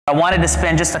I wanted to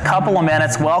spend just a couple of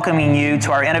minutes welcoming you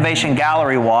to our Innovation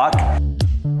Gallery Walk.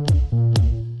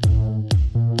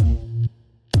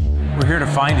 We're here to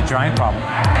find a giant problem,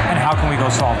 and how can we go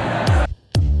solve it?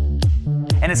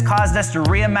 And it's caused us to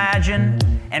reimagine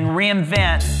and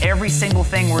reinvent every single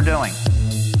thing we're doing.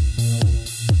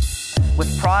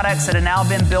 With products that have now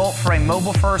been built for a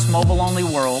mobile-first, mobile-only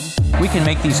world. We can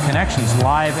make these connections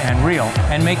live and real,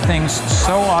 and make things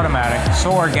so automatic,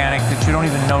 so organic, that you don't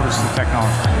even notice the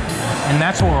technology. And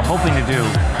that's what we're hoping to do,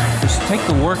 is take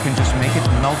the work and just make it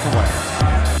melt away.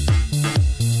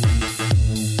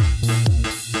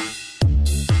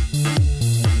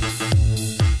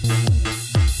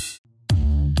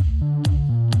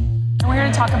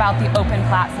 Talk about the open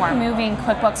platform, moving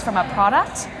QuickBooks from a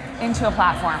product into a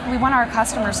platform. We want our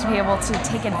customers to be able to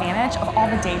take advantage of all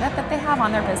the data that they have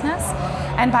on their business,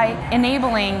 and by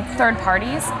enabling third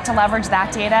parties to leverage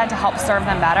that data to help serve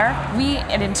them better. We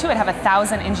at Intuit have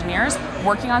 1,000 engineers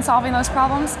working on solving those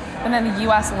problems, and in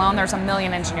the US alone there's 1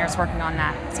 million engineers working on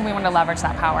that. So we want to leverage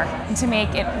that power and to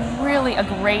make it really a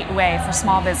great way for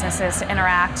small businesses to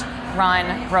interact,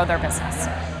 run, grow their business.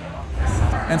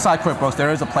 Inside QuickBooks,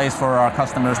 there is a place for our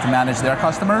customers to manage their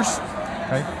customers,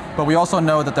 okay? But we also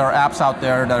know that there are apps out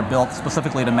there that are built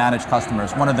specifically to manage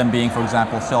customers, one of them being, for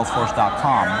example,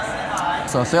 Salesforce.com.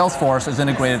 So Salesforce is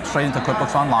integrated straight into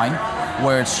QuickBooks Online,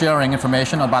 where it's sharing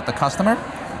information about the customer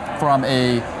from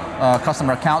a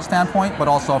customer account standpoint, but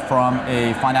also from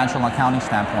a financial and accounting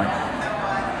standpoint.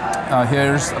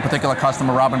 Here's a particular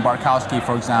customer, Robin Barkowski,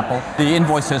 for example. The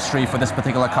invoice history for this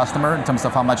particular customer in terms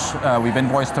of how much we've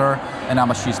invoiced her and how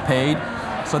much she's paid.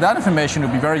 So that information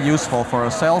would be very useful for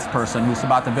a salesperson who's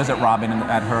about to visit Robin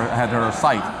at her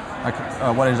site. Like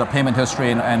what is her payment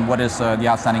history and what is the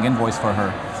outstanding invoice for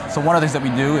her. So one of the things that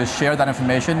we do is share that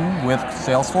information with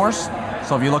Salesforce.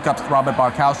 So if you look up Robin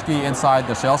Barkowski inside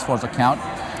the Salesforce account,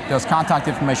 there's contact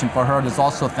information for her. There's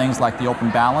also things like the open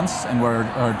balance and where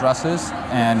her address is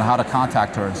and how to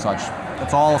contact her and such.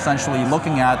 It's all essentially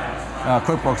looking at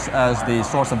QuickBooks as the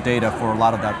source of data for a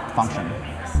lot of that function.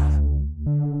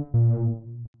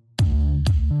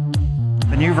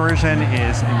 The new version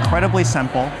is incredibly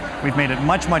simple. We've made it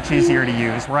much, much easier to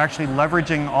use. We're actually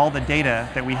leveraging all the data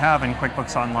that we have in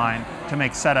QuickBooks Online to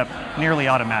make setup nearly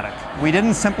automatic. We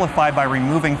didn't simplify by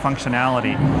removing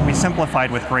functionality. We simplified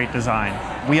with great design.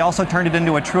 We also turned it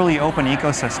into a truly open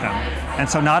ecosystem. And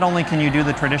so not only can you do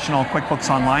the traditional QuickBooks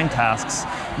Online tasks,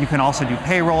 you can also do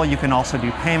payroll, you can also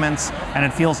do payments, and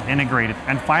it feels integrated.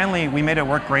 And finally, we made it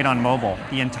work great on mobile.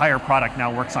 The entire product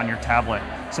now works on your tablet,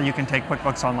 so you can take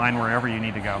QuickBooks Online wherever you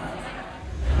need to go.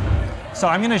 So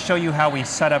I'm going to show you how we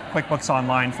set up QuickBooks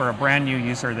Online for a brand new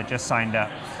user that just signed up.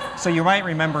 So you might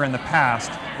remember in the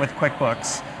past with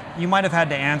QuickBooks, you might have had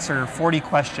to answer 40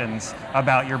 questions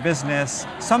about your business,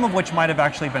 some of which might have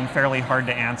actually been fairly hard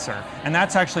to answer. And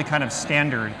that's actually kind of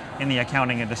standard in the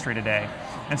accounting industry today.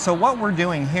 And so what we're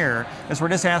doing here is we're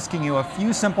just asking you a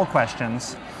few simple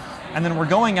questions, and then we're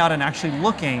going out and actually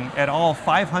looking at all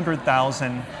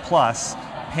 500,000 plus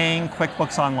paying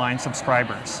QuickBooks Online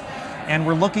subscribers. And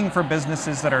we're looking for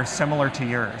businesses that are similar to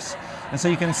yours. And so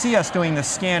you can see us doing this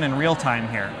scan in real time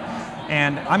here.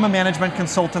 And I'm a management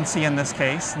consultancy in this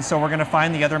case, and so we're going to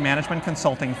find the other management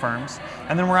consulting firms,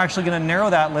 and then we're actually going to narrow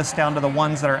that list down to the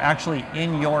ones that are actually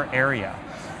in your area.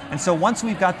 And so once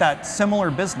we've got that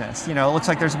similar business, it looks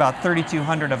like there's about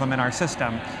 3,200 of them in our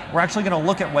system, we're actually going to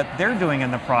look at what they're doing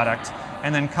in the product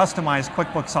and then customize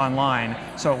QuickBooks Online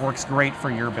so it works great for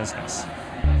your business.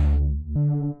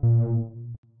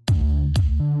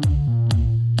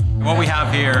 What we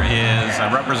have here is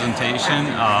a representation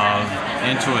of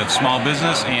Intuit's small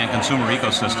business and consumer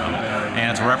ecosystem. And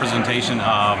it's a representation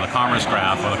of the commerce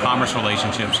graph or the commerce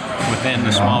relationships within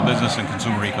the small business and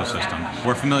consumer ecosystem.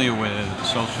 We're familiar with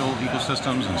social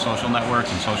ecosystems and social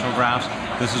networks and social graphs.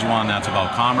 This is one that's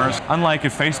about commerce. Unlike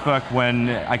at Facebook, when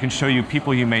I can show you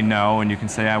people you may know and you can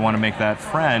say, I want to make that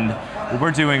friend, what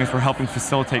we're doing is we're helping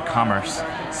facilitate commerce.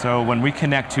 So when we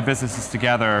connect two businesses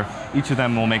together, each of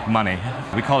them will make money.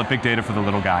 We call it big data for the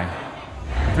little guy.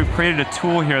 We've created a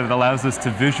tool here that allows us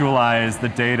to visualize the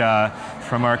data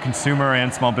from our consumer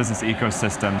and small business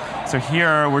ecosystem. So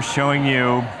here we're showing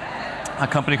you a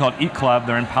company called Eat Club.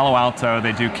 They're in Palo Alto.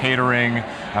 They do catering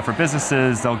for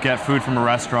businesses. They'll get food from a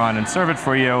restaurant and serve it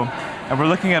for you. And we're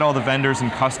looking at all the vendors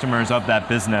and customers of that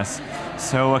business.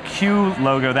 So a Q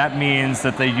logo, that means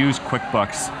that they use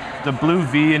QuickBooks. The blue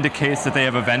V indicates that they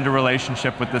have a vendor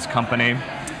relationship with this company.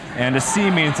 And a C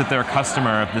means that they're a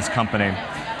customer of this company.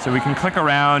 So we can click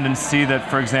around and see that,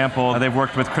 for example, they've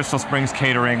worked with Crystal Springs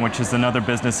Catering, which is another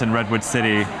business in Redwood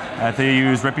City. They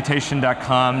use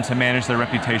Reputation.com to manage their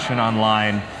reputation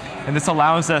online. And this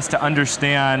allows us to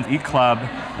understand eClub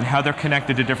and how they're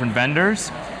connected to different vendors.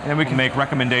 And then we can make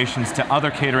recommendations to other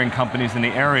catering companies in the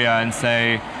area and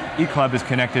say, eClub is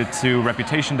connected to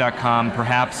Reputation.com.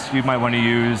 Perhaps you might want to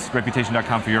use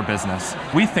Reputation.com for your business.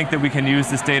 We think that we can use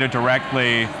this data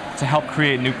directly to help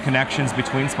create new connections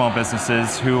between small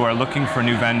businesses who are looking for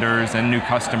new vendors and new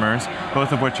customers,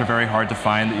 both of which are very hard to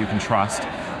find that you can trust.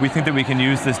 We think that we can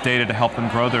use this data to help them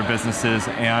grow their businesses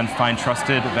and find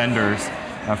trusted vendors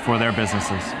for their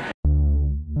businesses.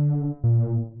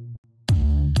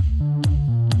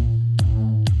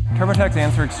 TurboTax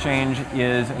Answer Exchange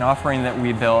is an offering that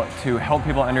we built to help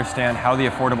people understand how the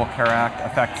Affordable Care Act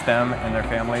affects them and their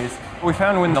families. We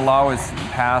found when the law was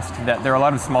passed that there are a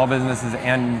lot of small businesses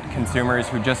and consumers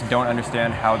who just don't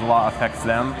understand how the law affects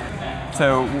them.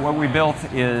 So what we built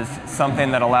is something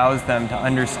that allows them to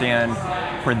understand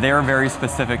for their very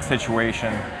specific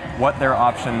situation what their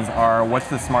options are, what's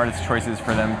the smartest choices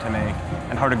for them to make,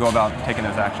 and how to go about taking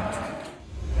those actions.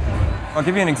 I'll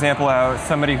give you an example of how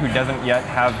somebody who doesn't yet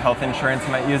have health insurance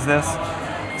might use this.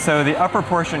 So the upper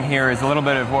portion here is a little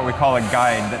bit of what we call a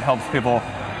guide that helps people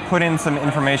put in some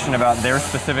information about their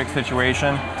specific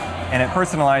situation, and it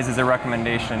personalizes a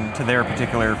recommendation to their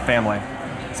particular family.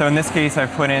 So in this case,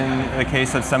 I've put in the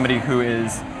case of somebody who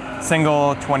is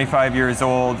single, 25 years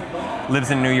old,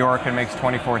 lives in New York, and makes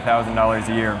 $24,000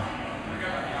 a year.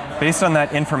 Based on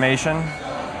that information,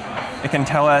 it can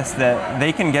tell us that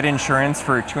they can get insurance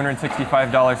for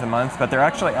 $265 a month, but they're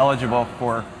actually eligible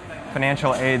for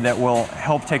financial aid that will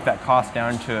help take that cost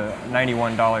down to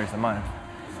 $91 a month.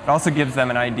 It also gives them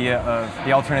an idea of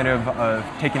the alternative of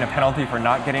taking a penalty for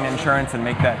not getting insurance and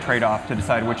make that trade-off to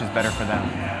decide which is better for them.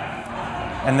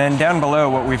 And then down below,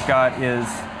 what we've got is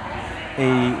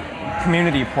a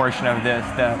community portion of this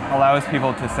that allows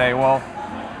people to say, well,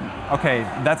 okay,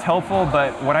 that's helpful,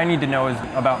 but what I need to know is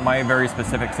about my very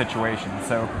specific situation.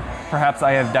 So perhaps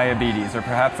I have diabetes, or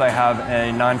perhaps I have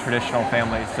a non-traditional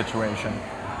family situation.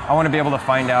 I want to be able to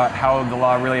find out how the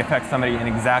law really affects somebody in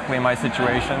exactly my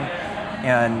situation.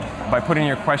 And by putting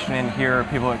your question in here,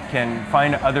 people can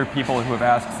find other people who have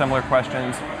asked similar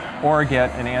questions or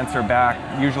get an answer back,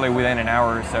 usually within an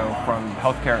hour or so, from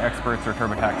healthcare experts or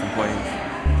TurboTax employees.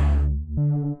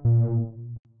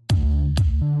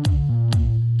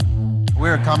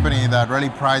 We're a company that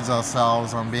really prides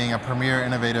ourselves on being a premier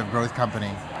innovative growth company.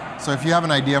 So if you have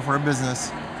an idea for a business,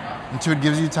 Intuit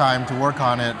gives you time to work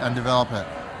on it and develop it.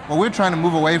 Well, we're trying to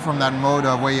move away from that mode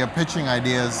of where you're pitching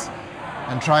ideas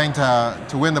and trying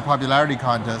to win the popularity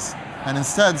contest, and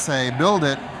instead say, build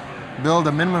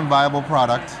a minimum viable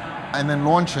product, and then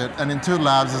launch it, and Intuit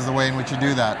Labs is the way in which you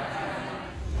do that.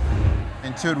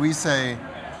 Intuit, we say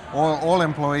all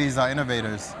employees are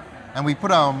innovators. And we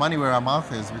put our money where our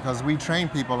mouth is because we train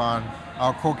people on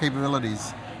our core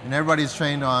capabilities. And everybody's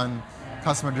trained on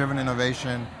customer-driven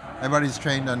innovation. Everybody's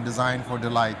trained on design for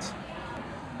delight.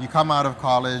 You come out of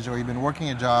college or you've been working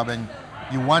a job and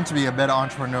you want to be a better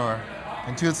entrepreneur.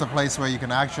 Intuit's a place where you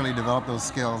can actually develop those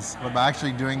skills, but by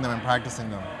actually doing them and practicing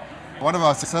them. One of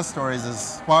our success stories is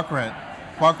Spark Rent.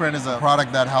 Spark Rent is a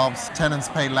product that helps tenants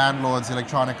pay landlords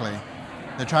electronically.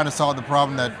 They're trying to solve the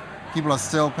problem that people are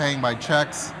still paying by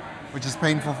checks, which is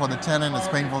painful for the tenant, it's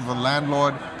painful for the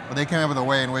landlord, but they came up with a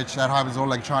way in which that happens all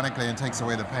electronically and takes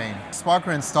away the pain. Spark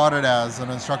Rent started as an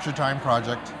unstructured time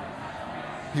project.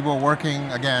 People were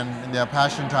working, again, in their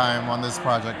passion time on this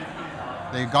project.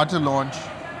 They got to launch,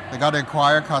 they got to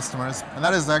acquire customers, and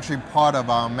that is actually part of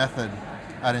our method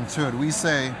at Intuit. We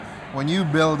say, when you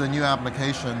build a new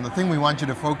application, the thing we want you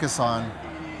to focus on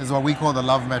is what we call the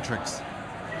love metrics.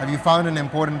 Have you found an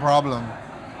important problem,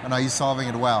 and are you solving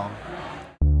it well?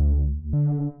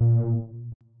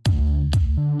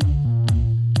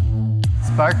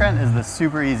 Spark Rent is the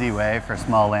super easy way for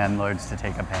small landlords to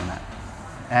take a payment.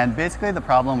 And basically the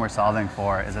problem we're solving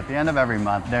for is at the end of every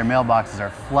month, their mailboxes are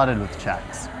flooded with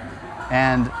checks.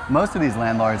 And most of these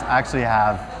landlords actually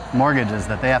have mortgages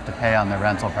that they have to pay on their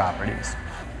rental properties.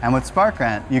 And with Spark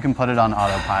Rent, you can put it on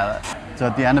autopilot. So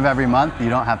at the end of every month, you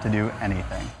don't have to do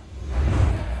anything.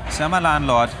 So I'm a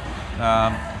landlord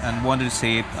and wanted to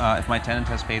see if my tenant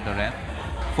has paid the rent.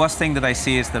 First thing that I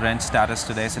see is the rent status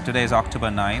today. So today is October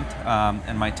 9th,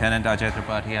 and my tenant Ajay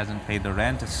Tripathi hasn't paid the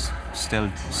rent. It's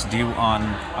due on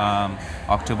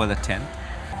October the 10th.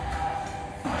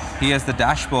 He has the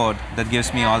dashboard that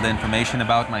gives me all the information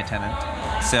about my tenant.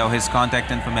 So his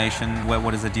contact information,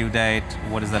 what is the due date,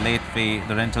 what is the late fee,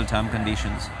 the rental term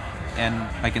conditions, and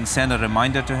I can send a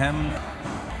reminder to him.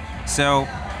 So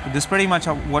this is pretty much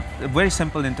a very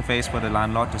simple interface for the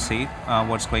landlord to see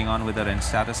what's going on with the rent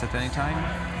status at any time.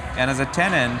 And as a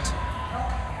tenant,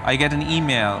 I get an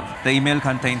email. The email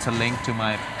contains a link to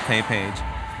my pay page.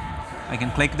 I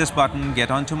can click this button, get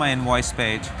onto my invoice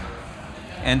page,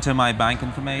 enter my bank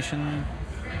information,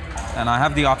 and I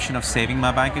have the option of saving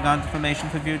my bank account information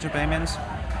for future payments,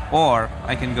 or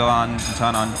I can go on and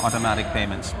turn on automatic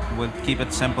payments. We'll keep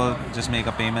it simple, just make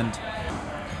a payment,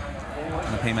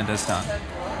 and the payment is done.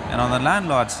 And on the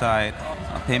landlord side,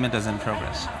 a payment is in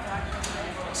progress.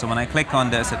 So when I click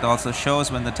on this, it also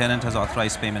shows when the tenant has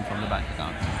authorized payment from the bank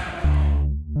account.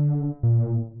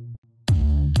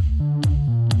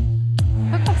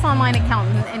 QuickBooks Online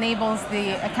Accountant enables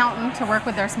the accountant to work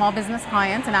with their small business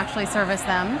clients and actually service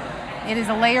them. It is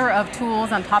a layer of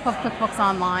tools on top of QuickBooks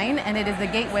Online, and it is the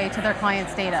gateway to their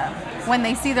client's data. When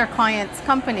they see their client's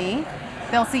company,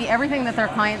 they'll see everything that their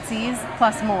client sees,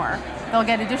 plus more. They'll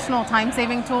get additional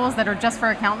time-saving tools that are just for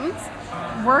accountants.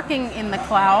 Working in the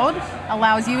cloud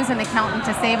allows you as an accountant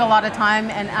to save a lot of time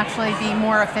and actually be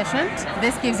more efficient.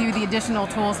 This gives you the additional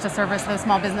tools to service those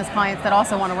small business clients that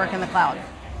also want to work in the cloud.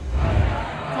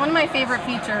 One of my favorite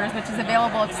features, which is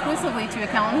available exclusively to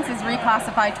accountants, is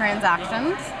reclassify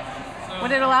transactions.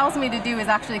 What it allows me to do is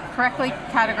actually correctly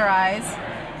categorize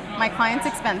my client's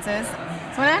expenses.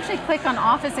 So when I actually click on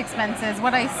office expenses,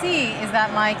 what I see is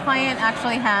that my client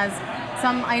actually has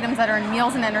some items that are in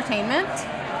meals and entertainment.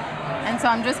 And so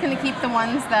I'm just going to keep the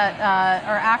ones that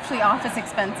are actually office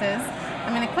expenses.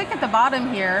 I'm going to click at the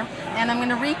bottom here, and I'm going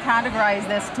to recategorize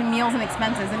this to meals and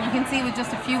expenses. And you can see with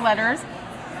just a few letters,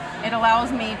 it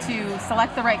allows me to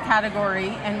select the right category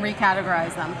and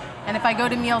recategorize them. And if I go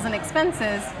to meals and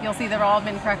expenses, you'll see they've all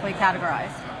been correctly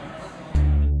categorized.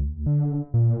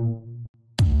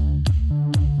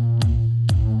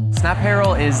 Snap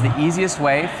Payroll is the easiest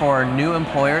way for new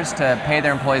employers to pay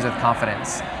their employees with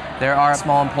confidence. There are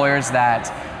small employers that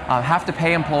have to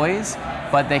pay employees,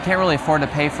 but they can't really afford to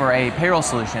pay for a payroll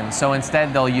solution. So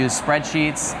instead they'll use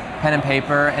spreadsheets, pen and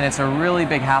paper, and it's a really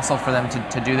big hassle for them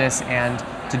to do this and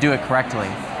to do it correctly.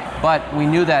 But we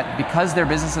knew that because their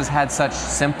businesses had such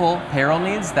simple payroll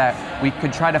needs that we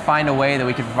could try to find a way that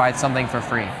we could provide something for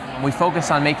free. We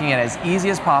focus on making it as easy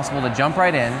as possible to jump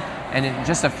right in, and in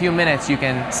just a few minutes you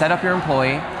can set up your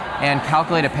employee and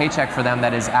calculate a paycheck for them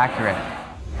that is accurate.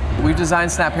 We've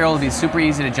designed Snap Payroll to be super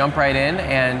easy to jump right in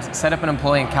and set up an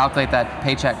employee and calculate that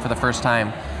paycheck for the first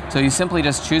time. So you simply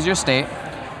just choose your state.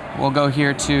 We'll go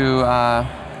here to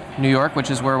New York, which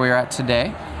is where we're at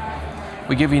today.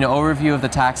 We give you an overview of the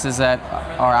taxes that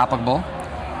are applicable,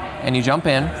 and you jump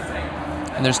in,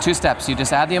 and there's two steps. You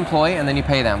just add the employee and then you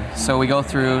pay them. So we go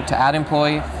through to add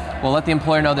employee. We'll let the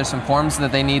employer know there's some forms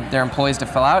that they need their employees to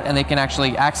fill out, and they can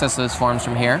actually access those forms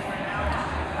from here.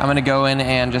 I'm going to go in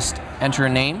and just enter a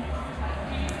name.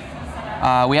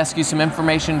 We ask you some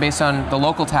information based on the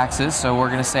local taxes, so we're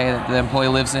going to say that the employee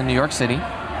lives in New York City.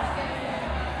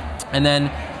 And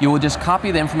then you will just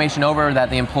copy the information over that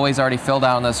the employee's already filled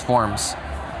out on those forms.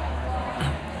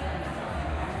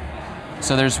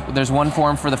 So there's one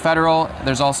form for the federal,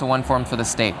 there's also one form for the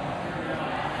state.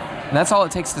 And that's all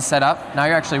it takes to set up. Now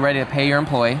you're actually ready to pay your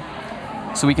employee.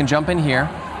 So we can jump in here,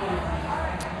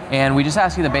 and we just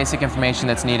ask you the basic information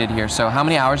that's needed here. So how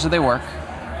many hours do they work?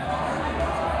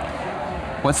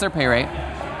 What's their pay rate?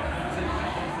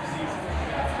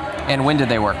 And when did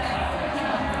they work?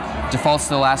 Defaults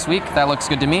to the last week. That looks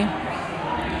good to me.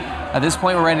 At this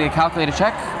point, we're ready to calculate a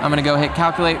check. I'm going to go hit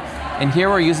calculate. And here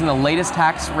we're using the latest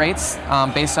tax rates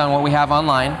based on what we have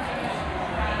online.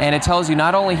 And it tells you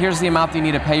not only here's the amount that you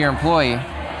need to pay your employee,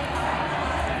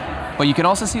 but you can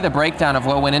also see the breakdown of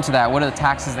what went into that. What are the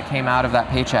taxes that came out of that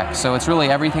paycheck? So it's really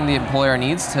everything the employer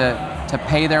needs to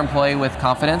pay their employee with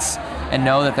confidence and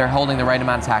know that they're holding the right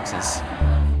amount of taxes.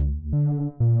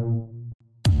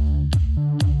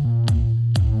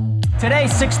 Today,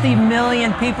 60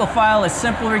 million people file a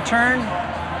simple return.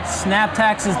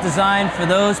 SnapTax is designed for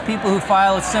those people who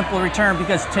file a simple return,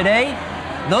 because today,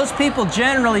 those people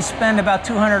generally spend about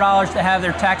 $200 to have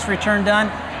their tax return done.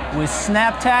 With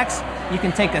SnapTax, you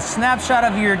can take a snapshot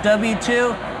of your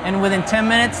W-2, and within 10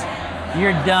 minutes,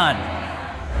 you're done.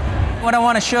 What I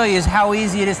want to show you is how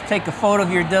easy it is to take a photo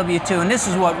of your W-2, and this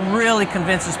is what really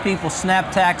convinces people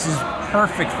SnapTax is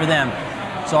perfect for them.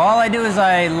 So all I do is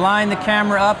I line the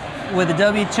camera up with a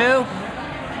W-2,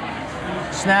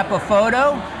 snap a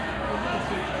photo.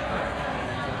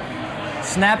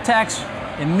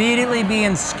 SnapTax immediately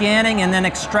begins scanning and then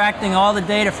extracting all the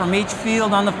data from each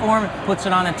field on the form, puts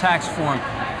it on a tax form.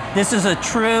 This is a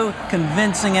true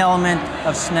convincing element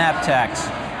of SnapTax.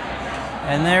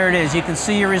 And there it is. You can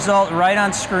see your result right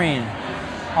on screen,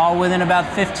 all within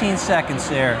about 15 seconds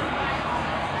there.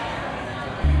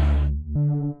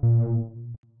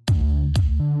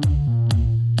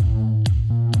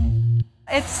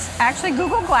 it's actually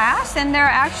Google Glass, and they're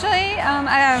actually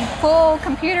a full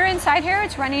computer inside here.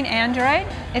 It's running Android.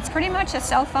 It's pretty much a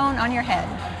cell phone on your head.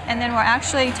 And then we're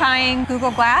actually tying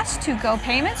Google Glass to Go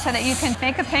Payments so that you can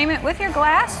make a payment with your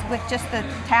glass with just the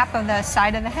tap of the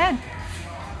side of the head.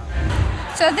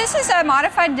 So this is a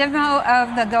modified demo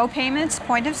of the Go Payments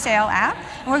point of sale app.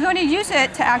 And we're going to use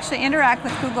it to actually interact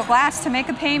with Google Glass to make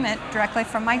a payment directly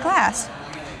from my glass.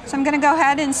 So I'm going to go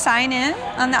ahead and sign in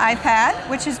on the iPad,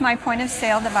 which is my point of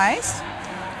sale device.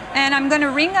 And I'm going to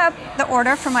ring up the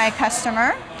order for my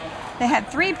customer. They had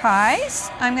 3 pies.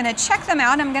 I'm going to check them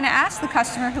out. I'm going to ask the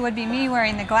customer, who would be me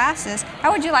wearing the glasses,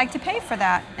 how would you like to pay for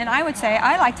that? And I would say,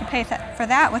 I like to pay for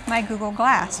that with my Google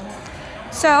Glass.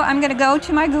 So I'm going to go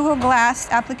to my Google Glass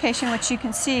application, which you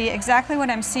can see exactly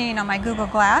what I'm seeing on my Google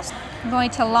Glass. I'm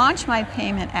going to launch my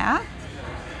payment app,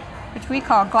 which we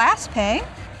call Glass Pay.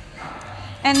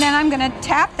 And then I'm going to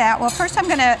tap that. Well, first I'm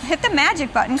going to hit the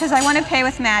magic button because I want to pay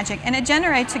with magic. And it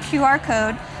generates a QR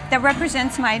code that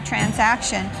represents my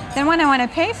transaction. Then when I want to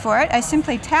pay for it, I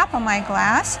simply tap on my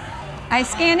glass. I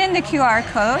scan in the QR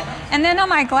code. And then on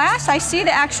my glass, I see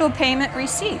the actual payment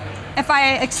receipt. If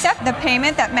I accept the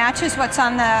payment that matches what's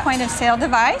on the point of sale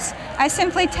device, I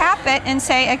simply tap it and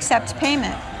say accept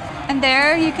payment. And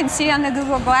there you can see on the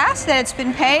Google Glass that it's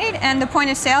been paid and the point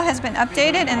of sale has been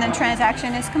updated and the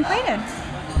transaction is completed.